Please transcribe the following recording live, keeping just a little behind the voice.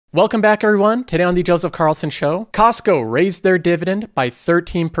Welcome back, everyone. Today on the Joseph Carlson Show, Costco raised their dividend by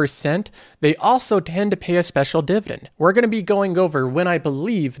 13%. They also tend to pay a special dividend. We're going to be going over when I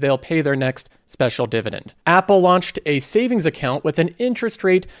believe they'll pay their next special dividend. Apple launched a savings account with an interest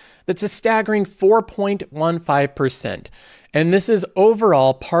rate that's a staggering 4.15%. And this is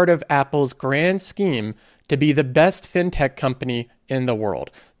overall part of Apple's grand scheme to be the best fintech company in the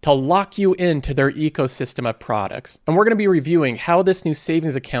world, to lock you into their ecosystem of products. And we're going to be reviewing how this new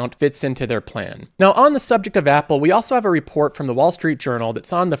savings account fits into their plan. Now, on the subject of Apple, we also have a report from the Wall Street Journal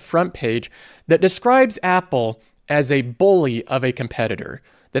that's on the front page that describes Apple as a bully of a competitor,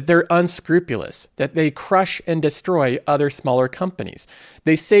 that they're unscrupulous, that they crush and destroy other smaller companies.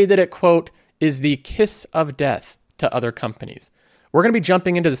 They say that it, quote, is the kiss of death to other companies. We're going to be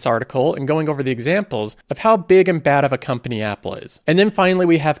jumping into this article and going over the examples of how big and bad of a company Apple is. And then finally,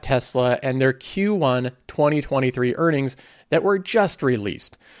 we have Tesla and their Q1 2023 earnings that were just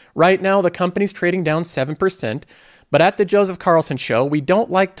released. Right now, the company's trading down 7%, but at the Joseph Carlson Show, we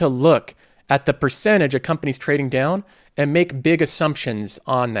don't like to look at the percentage of companies trading down and make big assumptions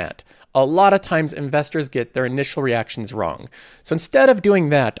on that. A lot of times investors get their initial reactions wrong. So instead of doing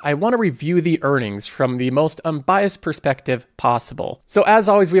that, I want to review the earnings from the most unbiased perspective possible. So as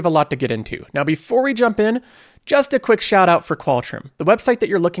always, we have a lot to get into. Now, before we jump in, just a quick shout out for Qualtrim, the website that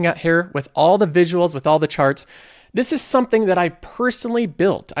you're looking at here with all the visuals, with all the charts. This is something that I've personally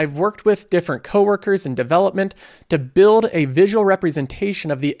built. I've worked with different coworkers in development to build a visual representation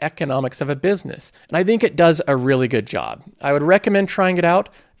of the economics of a business. And I think it does a really good job. I would recommend trying it out.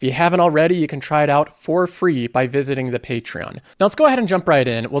 If you haven't already, you can try it out for free by visiting the Patreon. Now let's go ahead and jump right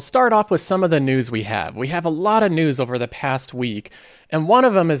in. We'll start off with some of the news we have. We have a lot of news over the past week. And one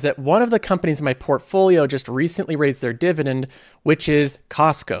of them is that one of the companies in my portfolio just recently raised their dividend, which is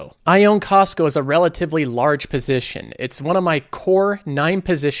Costco. I own Costco as a relatively large position. It's one of my core 9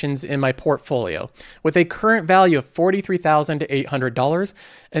 positions in my portfolio with a current value of $43,800.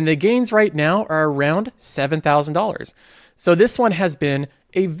 And the gains right now are around $7,000. So this one has been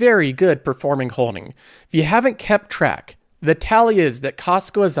a very good performing holding. If you haven't kept track, the tally is that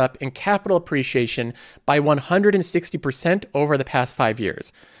Costco is up in capital appreciation by 160% over the past 5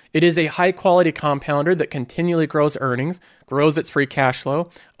 years. It is a high quality compounder that continually grows earnings, grows its free cash flow,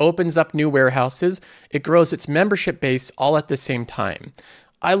 opens up new warehouses, it grows its membership base all at the same time.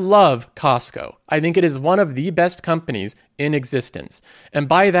 I love Costco. I think it is one of the best companies in existence. And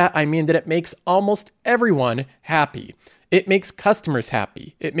by that, I mean that it makes almost everyone happy. It makes customers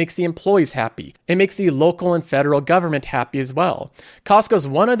happy. It makes the employees happy. It makes the local and federal government happy as well. Costco is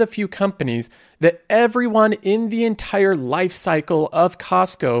one of the few companies that everyone in the entire life cycle of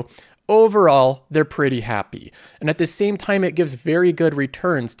Costco, overall, they're pretty happy. And at the same time, it gives very good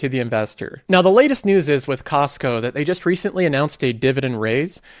returns to the investor. Now, the latest news is with Costco that they just recently announced a dividend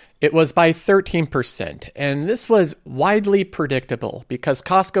raise. It was by 13%. And this was widely predictable because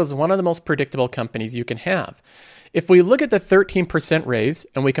Costco is one of the most predictable companies you can have. If we look at the 13% raise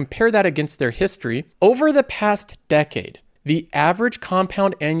and we compare that against their history, over the past decade, the average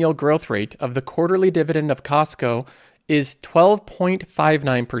compound annual growth rate of the quarterly dividend of Costco is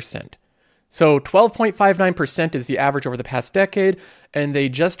 12.59%. So 12.59% is the average over the past decade, and they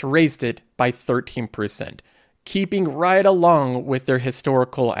just raised it by 13%, keeping right along with their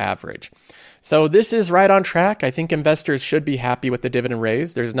historical average. So this is right on track. I think investors should be happy with the dividend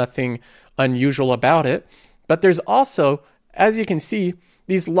raise. There's nothing unusual about it. But there's also, as you can see,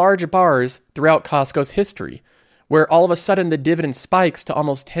 these large bars throughout Costco's history, where all of a sudden the dividend spikes to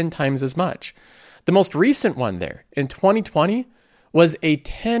almost 10 times as much. The most recent one there, in 2020, was a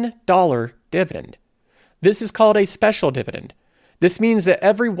 $10 dividend. This is called a special dividend. This means that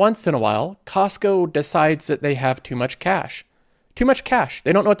every once in a while, Costco decides that they have too much cash. Too much cash.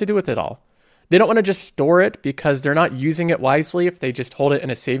 They don't know what to do with it all. They don't want to just store it because they're not using it wisely if they just hold it in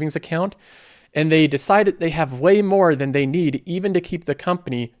a savings account. And they decided they have way more than they need even to keep the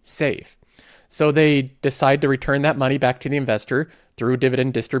company safe. So they decide to return that money back to the investor through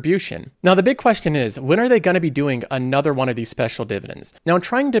dividend distribution. Now, the big question is, when are they going to be doing another one of these special dividends? Now, in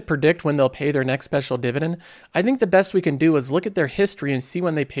trying to predict when they'll pay their next special dividend, I think the best we can do is look at their history and see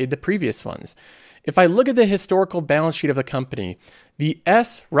when they paid the previous ones. If I look at the historical balance sheet of the company, the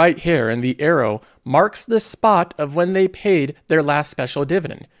S right here and the arrow marks the spot of when they paid their last special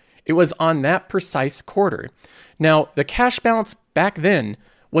dividend. It was on that precise quarter. Now, the cash balance back then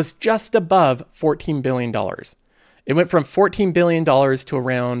was just above $14 billion. It went from $14 billion to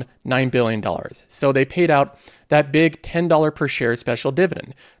around $9 billion. So they paid out that big $10 per share special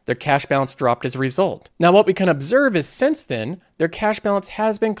dividend. Their cash balance dropped as a result. Now, what we can observe is since then, their cash balance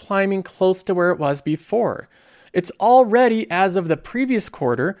has been climbing close to where it was before. It's already, as of the previous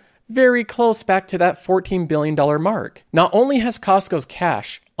quarter, very close back to that $14 billion mark. Not only has Costco's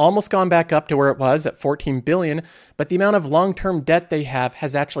cash almost gone back up to where it was at $14 billion, but the amount of long-term debt they have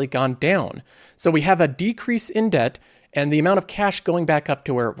has actually gone down. So we have a decrease in debt and the amount of cash going back up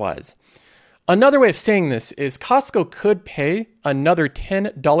to where it was. Another way of saying this is Costco could pay another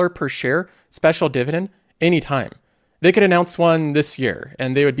 $10 per share special dividend anytime. They could announce one this year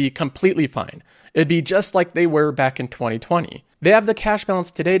and they would be completely fine. It'd be just like they were back in 2020. They have the cash balance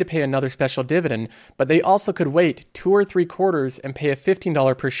today to pay another special dividend, but they also could wait 2 or 3 quarters and pay a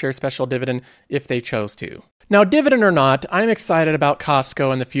 $15 per share special dividend if they chose to. Now, dividend or not, I'm excited about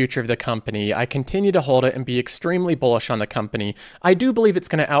Costco and the future of the company. I continue to hold it and be extremely bullish on the company. I do believe it's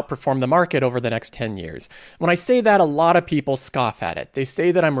going to outperform the market over the next 10 years. When I say that, a lot of people scoff at it. They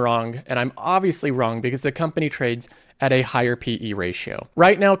say that I'm wrong, and I'm obviously wrong because the company trades at a higher PE ratio.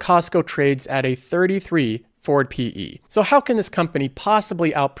 Right now, Costco trades at a 33 forward PE. So how can this company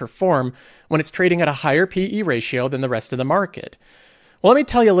possibly outperform when it's trading at a higher PE ratio than the rest of the market? Well, let me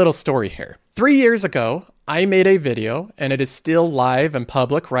tell you a little story here. 3 years ago, I made a video, and it is still live and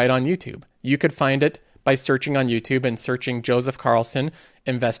public right on YouTube. You could find it by searching on YouTube and searching Joseph Carlson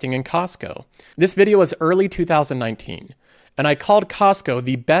investing in Costco. This video was early 2019, and I called Costco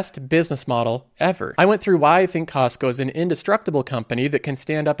the best business model ever. I went through why I think Costco is an indestructible company that can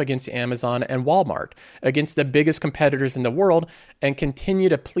stand up against Amazon and Walmart, against the biggest competitors in the world, and continue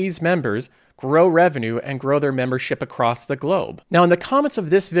to please members, grow revenue, and grow their membership across the globe. Now, in the comments of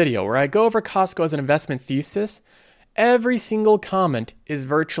this video, where I go over Costco as an investment thesis, every single comment is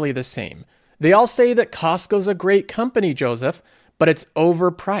virtually the same. They all say that Costco's a great company, Joseph, but it's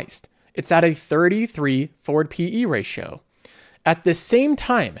overpriced. It's at a 33 forward PE ratio. At the same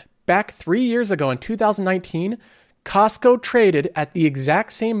time, back 3 years ago in 2019, Costco traded at the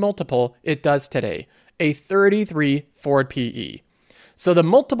exact same multiple it does today, a 33 forward PE. So the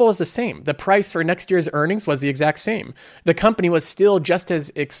multiple is the same. The price for next year's earnings was the exact same. The company was still just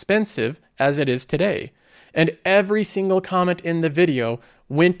as expensive as it is today. And every single comment in the video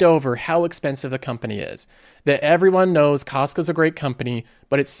went over how expensive the company is. That everyone knows Costco's a great company,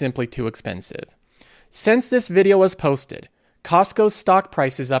 but it's simply too expensive. Since this video was posted, Costco's stock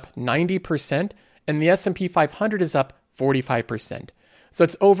price is up 90% and the S&P 500 is up 45%. So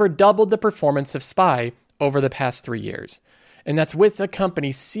it's over doubled the performance of SPY over the past 3 years. And that's with the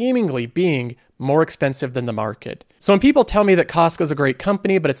company seemingly being more expensive than the market. So when people tell me that Costco is a great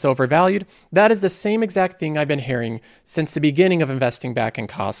company, but it's overvalued, that is the same exact thing I've been hearing since the beginning of investing back in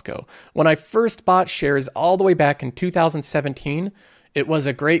Costco. When I first bought shares all the way back in 2017, it was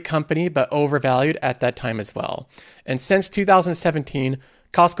a great company, but overvalued at that time as well. And since 2017,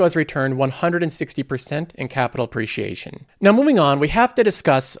 Costco has returned 160% in capital appreciation. Now, moving on, we have to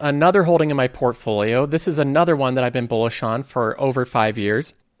discuss another holding in my portfolio. This is another one that I've been bullish on for over 5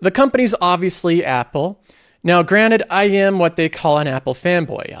 years. The company's obviously Apple. Now, granted, I am what they call an Apple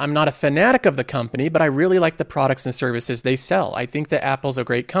fanboy. I'm not a fanatic of the company, but I really like the products and services they sell. I think that Apple's a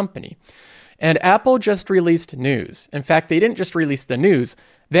great company. And Apple just released news. In fact, they didn't just release the news,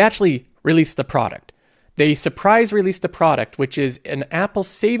 they actually released the product. They surprise released a product, which is an Apple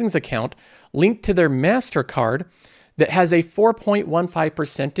savings account linked to their MasterCard that has a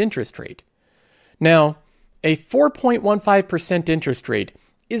 4.15% interest rate. Now, a 4.15% interest rate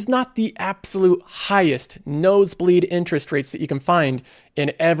is not the absolute highest nosebleed interest rates that you can find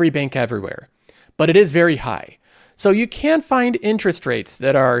in every bank everywhere, but it is very high. So you can find interest rates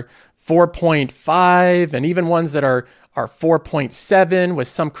that are 4.5 and even ones that are 4.7 with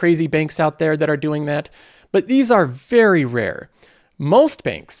some crazy banks out there that are doing that. But these are very rare. Most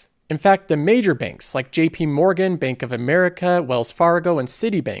banks, in fact, the major banks like JP Morgan, Bank of America, Wells Fargo, and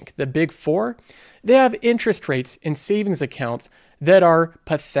Citibank, the big four, they have interest rates in savings accounts that are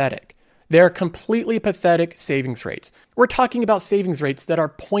pathetic. They're completely pathetic savings rates. We're talking about savings rates that are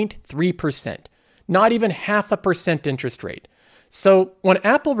 0.3%, not even 0.5% interest rate. So when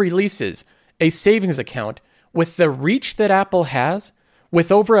Apple releases a savings account with the reach that Apple has,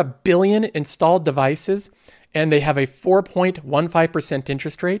 with over 1 billion installed devices, and they have a 4.15%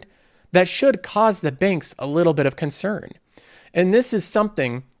 interest rate, that should cause the banks a little bit of concern. And this is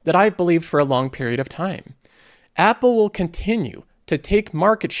something that I've believed for a long period of time. Apple will continue to take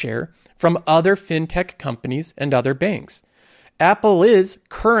market share from other fintech companies and other banks. Apple is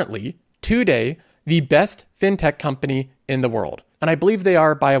currently, today, the best fintech company in the world. And I believe they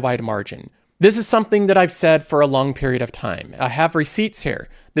are by a wide margin. This is something that I've said for a long period of time. I have receipts here.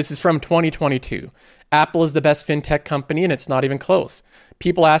 This is from 2022. Apple is the best fintech company, and it's not even close.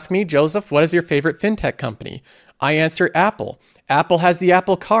 People ask me, Joseph, what is your favorite fintech company? I answer Apple. Apple has the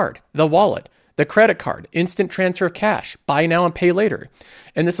Apple Card, the wallet, the credit card, instant transfer of cash, buy now and pay later.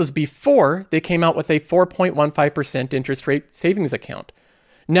 And this was before they came out with a 4.15% interest rate savings account.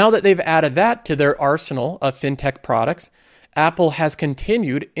 Now that they've added that to their arsenal of fintech products, Apple has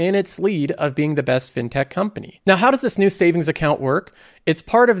continued in its lead of being the best fintech company. Now, how does this new savings account work? It's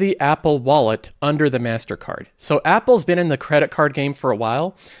part of the Apple Wallet under the MasterCard. So Apple's been in the credit card game for a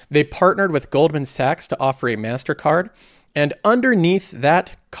while. They partnered with Goldman Sachs to offer a MasterCard. And underneath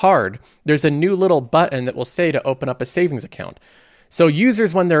that card, there's a new little button that will say to open up a savings account. So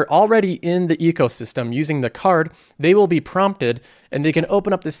users, when they're already in the ecosystem using the card, they will be prompted and they can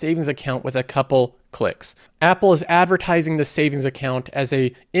open up the savings account with a couple clicks. Apple is advertising the savings account as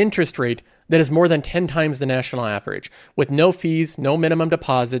an interest rate that is more than 10 times the national average, with no fees, no minimum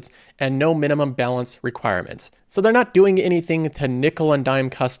deposits, and no minimum balance requirements. So they're not doing anything to nickel and dime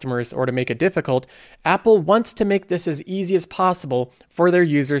customers or to make it difficult. Apple wants to make this as easy as possible for their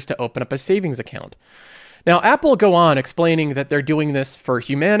users to open up a savings account. Now, Apple will go on explaining that they're doing this for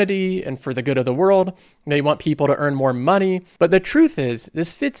humanity and for the good of the world. They want people to earn more money. But the truth is,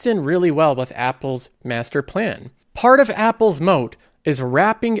 this fits in really well with Apple's master plan. Part of Apple's moat is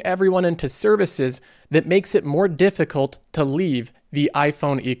wrapping everyone into services that makes it more difficult to leave the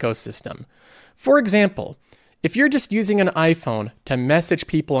iPhone ecosystem. For example, if you're just using an iPhone to message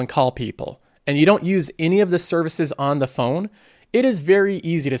people and call people, and you don't use any of the services on the phone, it is very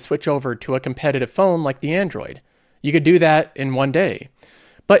easy to switch over to a competitive phone like the Android. You could do that in one day.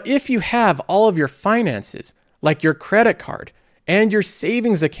 But if you have all of your finances, like your credit card and your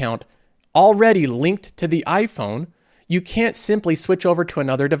savings account, already linked to the iPhone, you can't simply switch over to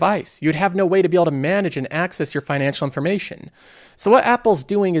another device. You'd have no way to be able to manage and access your financial information. So what Apple's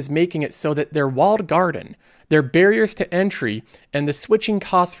doing is making it so that their walled garden, their barriers to entry, and the switching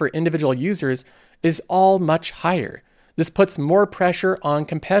costs for individual users is all much higher. This puts more pressure on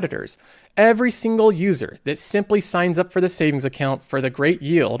competitors. Every single user that simply signs up for the savings account for the great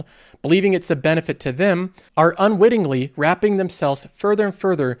yield, believing it's a benefit to them, are unwittingly wrapping themselves further and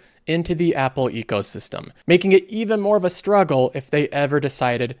further into the Apple ecosystem, making it even more of a struggle if they ever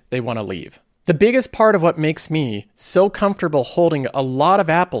decided they want to leave. The biggest part of what makes me so comfortable holding a lot of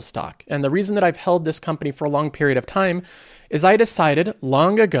Apple stock, and the reason that I've held this company for a long period of time, is I decided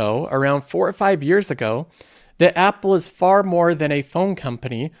long ago, around 4 or 5 years ago, that Apple is far more than a phone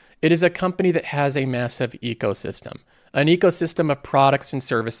company. It is a company that has a massive ecosystem, an ecosystem of products and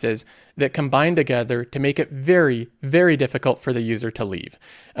services that combine together to make it very, very difficult for the user to leave.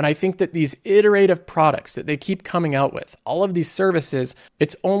 And I think that these iterative products that they keep coming out with, all of these services,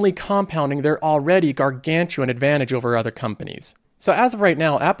 it's only compounding their already gargantuan advantage over other companies. So as of right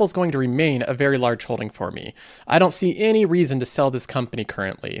now, Apple's going to remain a very large holding for me. I don't see any reason to sell this company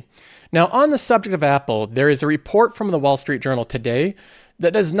currently. Now, on the subject of Apple, there is a report from the Wall Street Journal today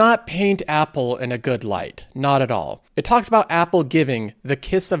that does not paint Apple in a good light. Not at all. It talks about Apple giving the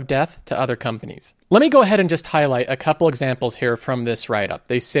kiss of death to other companies. Let me go ahead and just highlight a couple examples here from this write-up.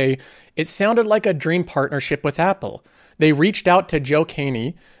 They say, it sounded like a dream partnership with Apple. They reached out to Joe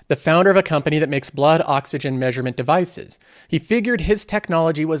Caney, the founder of a company that makes blood oxygen measurement devices. He figured his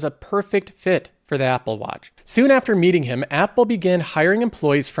technology was a perfect fit for the Apple Watch. Soon after meeting him, Apple began hiring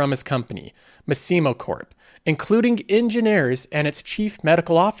employees from his company, Masimo Corp., including engineers and its chief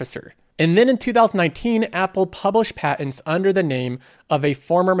medical officer. And then in 2019, Apple published patents under the name of a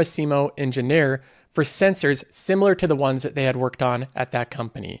former Masimo engineer for sensors similar to the ones that they had worked on at that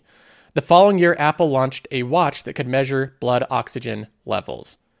company. The following year, Apple launched a watch that could measure blood oxygen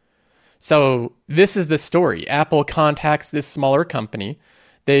levels. So this is the story. Apple contacts this smaller company.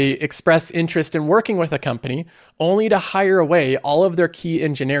 They express interest in working with a company only to hire away all of their key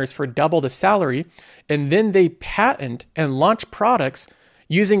engineers for double the salary. And then they patent and launch products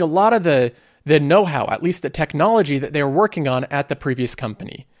using a lot of the know-how, at least the technology that they were working on at the previous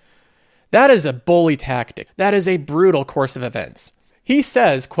company. That is a bully tactic. That is a brutal course of events. He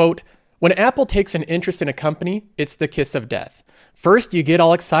says, quote, when Apple takes an interest in a company, it's the kiss of death. First, you get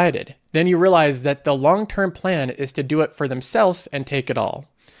all excited. Then you realize that the long-term plan is to do it for themselves and take it all.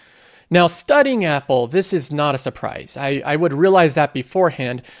 Now, studying Apple, this is not a surprise. I would realize that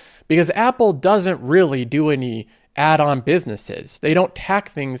beforehand because Apple doesn't really do any add-on businesses. They don't tack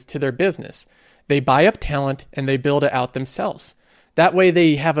things to their business. They buy up talent and they build it out themselves. That way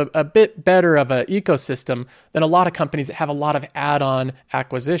they have a bit better of an ecosystem than a lot of companies that have a lot of add-on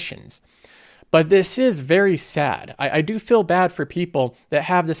acquisitions. But this is very sad. I do feel bad for people that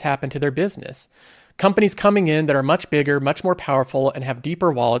have this happen to their business. Companies coming in that are much bigger, much more powerful, and have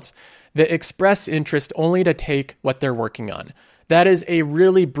deeper wallets that express interest only to take what they're working on. That is a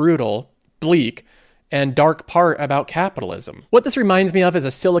really brutal, bleak, and dark part about capitalism. What this reminds me of is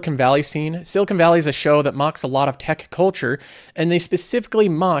a Silicon Valley scene. Silicon Valley is a show that mocks a lot of tech culture, and they specifically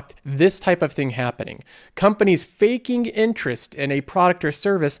mocked this type of thing happening. Companies faking interest in a product or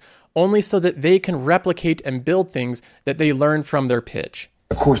service only so that they can replicate and build things that they learned from their pitch.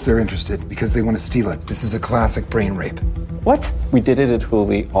 Of course they're interested, because they want to steal it. This is a classic brain rape. What? We did it at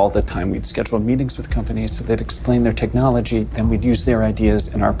Hooli all the time. We'd schedule meetings with companies so they'd explain their technology, then we'd use their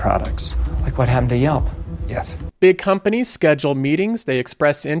ideas in our products. Like what happened to Yelp? Yes. Big companies schedule meetings, they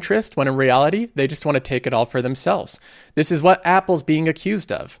express interest, when in reality, they just want to take it all for themselves. This is what Apple's being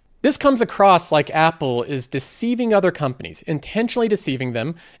accused of. This comes across like Apple is deceiving other companies, intentionally deceiving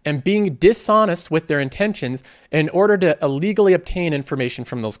them, and being dishonest with their intentions in order to illegally obtain information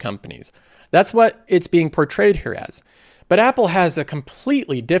from those companies. That's what it's being portrayed here as. But Apple has a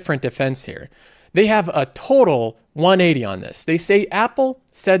completely different defense here. They have a total 180 on this. They say Apple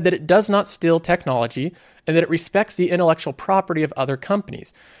said that it does not steal technology and that it respects the intellectual property of other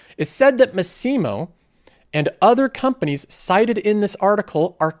companies. It said that Massimo and other companies cited in this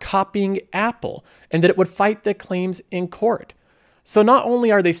article are copying Apple and that it would fight the claims in court. So not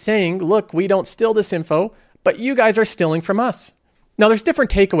only are they saying, look, we don't steal this info, but you guys are stealing from us. Now, there's different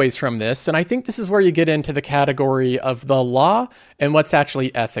takeaways from this, and I think this is where you get into the category of the law and what's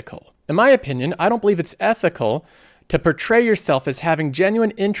actually ethical. In my opinion, I don't believe it's ethical to portray yourself as having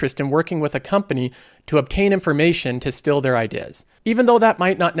genuine interest in working with a company to obtain information to steal their ideas. Even though that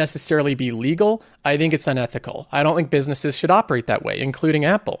might not necessarily be legal, I think it's unethical. I don't think businesses should operate that way, including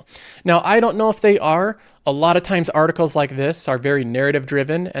Apple. Now, I don't know if they are. A lot of times articles like this are very narrative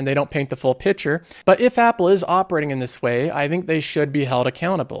driven and they don't paint the full picture. But if Apple is operating in this way, I think they should be held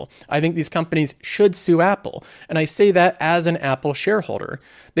accountable. I think these companies should sue Apple. And I say that as an Apple shareholder.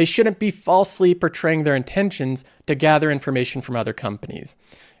 They shouldn't be falsely portraying their intentions to gather information from other companies.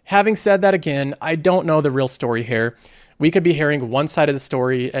 Having said that, again, I don't know the real story here. We could be hearing one side of the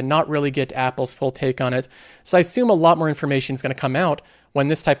story and not really get Apple's full take on it. So I assume a lot more information is going to come out when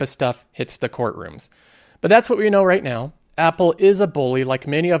this type of stuff hits the courtrooms. But that's what we know right now. Apple is a bully like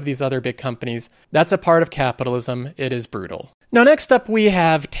many of these other big companies. That's a part of capitalism. It is brutal. Now, next up, we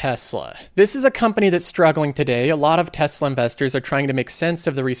have Tesla. This is a company that's struggling today. A lot of Tesla investors are trying to make sense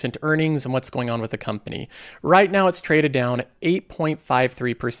of the recent earnings and what's going on with the company. Right now, it's traded down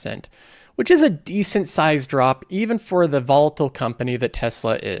 8.53%, which is a decent sized drop even for the volatile company that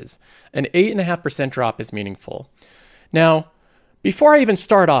Tesla is. An 8.5% drop is meaningful. Now, before I even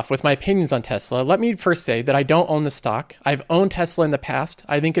start off with my opinions on Tesla, let me first say that I don't own the stock. I've owned Tesla in the past.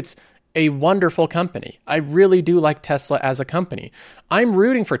 I think it's a wonderful company. I really do like Tesla as a company. I'm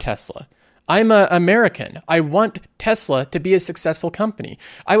rooting for Tesla. I'm an American. I want Tesla to be a successful company.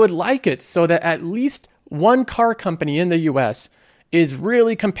 I would like it so that at least one car company in the US is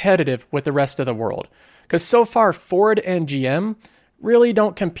really competitive with the rest of the world. Because so far, Ford and GM really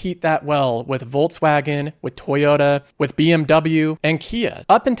don't compete that well with Volkswagen, with Toyota, with BMW, and Kia.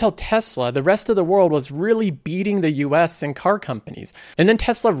 Up until Tesla, the rest of the world was really beating the US in car companies. And then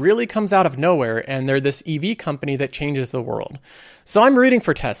Tesla really comes out of nowhere, and they're this EV company that changes the world. So I'm rooting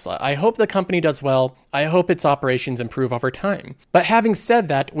for Tesla. I hope the company does well. I hope its operations improve over time. But having said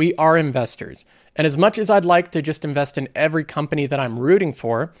that, we are investors. And as much as I'd like to just invest in every company that I'm rooting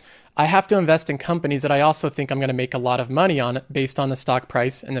for, I have to invest in companies that I also think I'm going to make a lot of money on based on the stock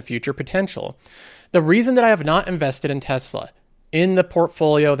price and the future potential. The reason that I have not invested in Tesla in the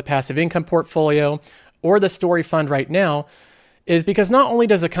portfolio, the passive income portfolio, or the story fund right now is because not only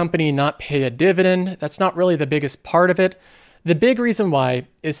does a company not pay a dividend, that's not really the biggest part of it. The big reason why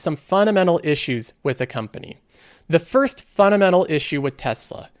is some fundamental issues with the company. The first fundamental issue with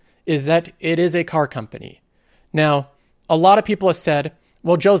Tesla is that it is a car company. Now, a lot of people have said,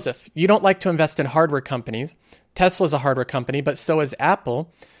 well, Joseph, you don't like to invest in hardware companies. Tesla's a hardware company, but so is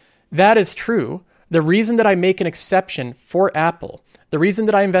Apple. That is true. The reason that I make an exception for Apple, the reason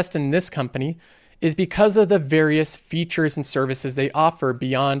that I invest in this company is because of the various features and services they offer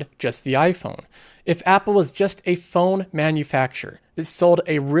beyond just the iPhone. If Apple was just a phone manufacturer that sold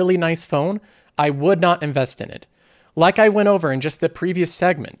a really nice phone, I would not invest in it. Like I went over in just the previous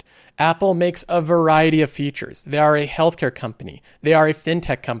segment, Apple makes a variety of features. They are a healthcare company. They are a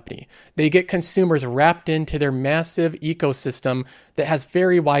fintech company. They get consumers wrapped into their massive ecosystem that has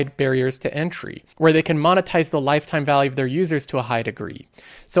very wide barriers to entry, where they can monetize the lifetime value of their users to a high degree.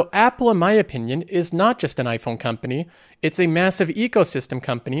 So Apple, in my opinion, is not just an iPhone company. It's a massive ecosystem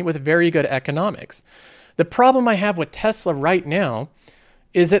company with very good economics. The problem I have with Tesla right now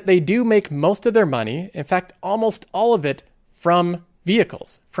is that they do make most of their money, in fact, almost all of it, from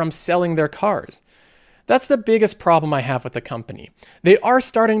vehicles, from selling their cars. That's the biggest problem I have with the company. They are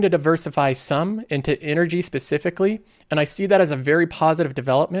starting to diversify some into energy specifically, and I see that as a very positive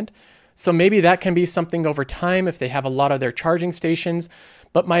development. So maybe that can be something over time if they have a lot of their charging stations.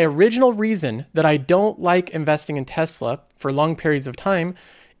 But my original reason that I don't like investing in Tesla for long periods of time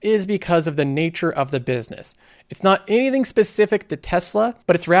is because of the nature of the business. It's not anything specific to Tesla,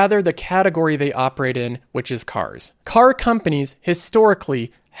 but it's rather the category they operate in, which is cars. Car companies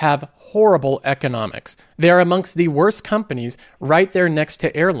historically have horrible economics. They are amongst the worst companies right there next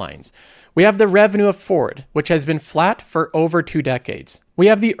to airlines. We have the revenue of Ford, which has been flat for over 2 decades. We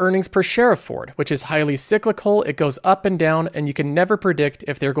have the earnings per share of Ford, which is highly cyclical. It goes up and down, and you can never predict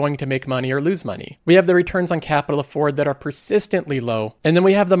if they're going to make money or lose money. We have the returns on capital of Ford that are persistently low. And then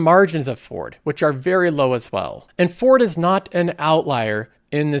we have the margins of Ford, which are very low as well. And Ford is not an outlier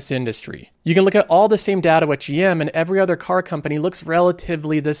in this industry. You can look at all the same data with GM, and every other car company looks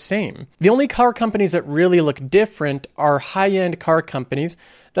relatively the same. The only car companies that really look different are high-end car companies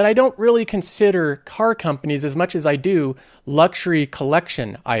that I don't really consider car companies as much as I do luxury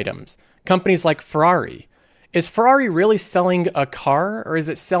collection items. Companies like Ferrari. Is Ferrari really selling a car, or is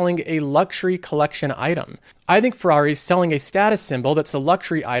it selling a luxury collection item? I think Ferrari is selling a status symbol that's a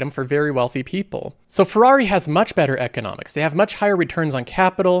luxury item for very wealthy people. So Ferrari has much better economics. They have much higher returns on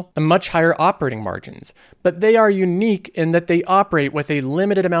capital and much higher operating margins. But they are unique in that they operate with a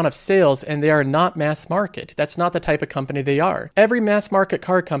limited amount of sales and they are not mass market. That's not the type of company they are. Every mass market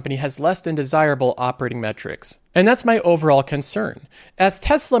car company has less than desirable operating metrics. And that's my overall concern. As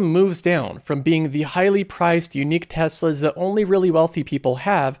Tesla moves down from being the highly priced, unique Teslas that only really wealthy people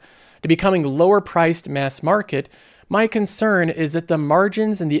have to becoming lower priced mass market, my concern is that the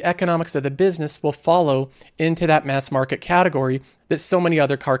margins and the economics of the business will follow into that mass market category that so many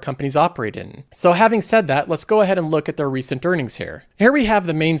other car companies operate in. So having said that, let's go ahead and look at their recent earnings here. Here we have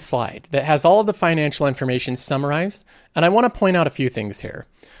the main slide that has all of the financial information summarized, and I want to point out a few things here.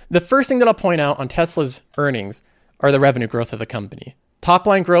 The first thing that I'll point out on Tesla's earnings are the revenue growth of the company. Top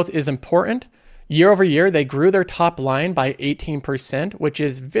line growth is important. Year over year, they grew their top line by 18%, which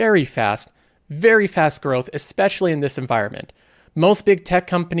is very fast growth, especially in this environment. Most big tech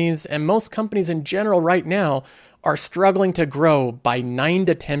companies and most companies in general right now are struggling to grow by 9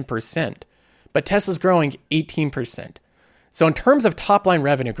 to 10%, but Tesla's growing 18%. So in terms of top line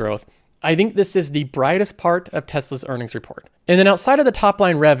revenue growth, I think this is the brightest part of Tesla's earnings report. And then outside of the top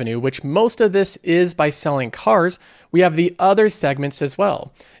line revenue, which most of this is by selling cars, we have the other segments as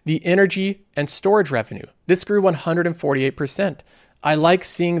well. The energy and storage revenue. This grew 148%. I like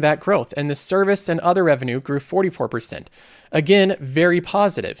seeing that growth. And the service and other revenue grew 44%. Again, very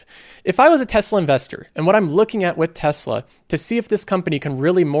positive. If I was a Tesla investor and what I'm looking at with Tesla to see if this company can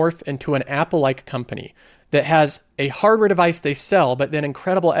really morph into an Apple-like company that has a hardware device they sell, but then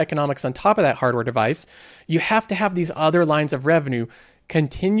incredible economics on top of that hardware device, you have to have these other lines of revenue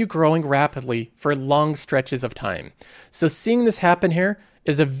continue growing rapidly for long stretches of time. So seeing this happen here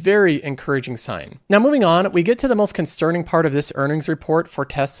is a very encouraging sign. Now moving on, we get to the most concerning part of this earnings report for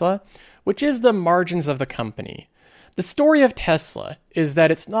Tesla, which is the margins of the company. The story of Tesla is that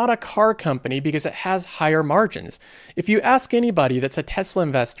it's not a car company because it has higher margins. If you ask anybody that's a Tesla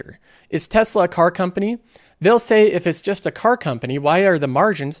investor, is Tesla a car company? They'll say if it's just a car company, why are the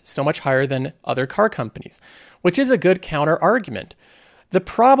margins so much higher than other car companies? Which is a good counter argument. The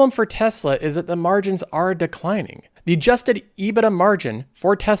problem for Tesla is that the margins are declining. The adjusted EBITDA margin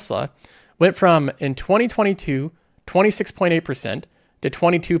for Tesla went from, in 2022, 26.8% to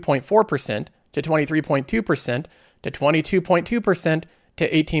 22.4% to 23.2% to 22.2%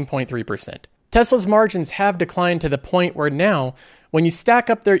 to 18.3%. Tesla's margins have declined to the point where now, when you stack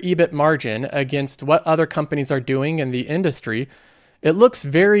up their EBIT margin against what other companies are doing in the industry, it looks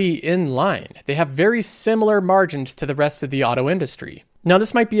very in line. They have very similar margins to the rest of the auto industry. Now,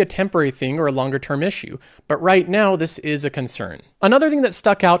 this might be a temporary thing or a longer-term issue, but right now, this is a concern. Another thing that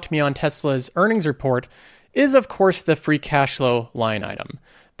stuck out to me on Tesla's earnings report is, of course, the free cash flow line item.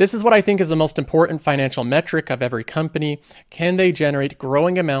 This is what I think is the most important financial metric of every company. Can they generate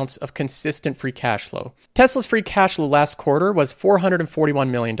growing amounts of consistent free cash flow? Tesla's free cash flow last quarter was $441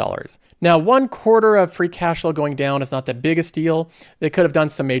 million. Now, 1 quarter of free cash flow going down is not the biggest deal. They could have done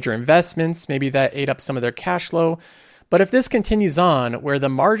some major investments. Maybe that ate up some of their cash flow. But if this continues on where the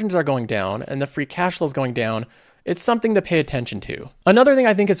margins are going down and the free cash flow is going down, it's something to pay attention to. Another thing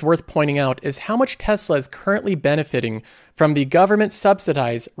I think is worth pointing out is how much Tesla is currently benefiting from the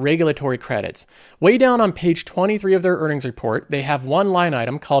government-subsidized regulatory credits. Way down on page 23 of their earnings report, they have one line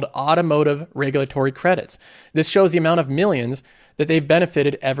item called automotive regulatory credits. This shows the amount of millions that they've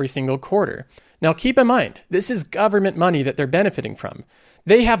benefited every single quarter. Now keep in mind, this is government money that they're benefiting from.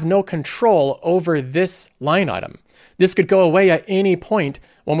 they have no control over this line item. This could go away at any point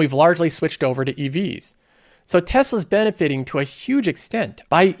when we've largely switched over to EVs. So Tesla's benefiting to a huge extent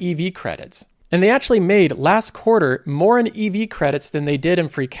by EV credits. And they actually made last quarter more in EV credits than they did in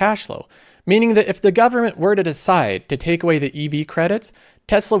free cash flow, meaning that if the government were to decide to take away the EV credits,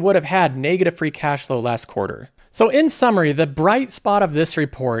 Tesla would have had negative free cash flow last quarter. So in summary, the bright spot of this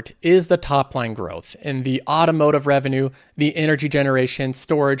report is the top line growth in the automotive revenue, the energy generation,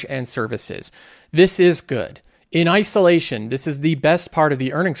 storage, and services. This is good. In isolation, this is the best part of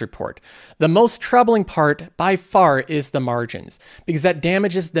the earnings report. The most troubling part by far is the margins, because that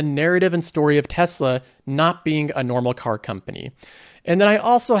damages the narrative and story of Tesla not being a normal car company. And then I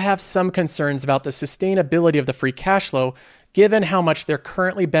also have some concerns about the sustainability of the free cash flow, given how much they're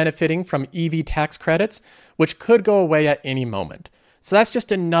currently benefiting from EV tax credits, which could go away at any moment. So that's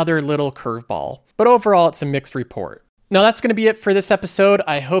just another little curveball. But overall, it's a mixed report. Now that's going to be it for this episode.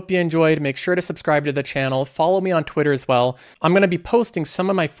 I hope you enjoyed. Make sure to subscribe to the channel. Follow me on Twitter as well. I'm going to be posting some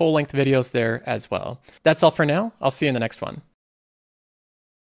of my full-length videos there as well. That's all for now. I'll see you in the next one.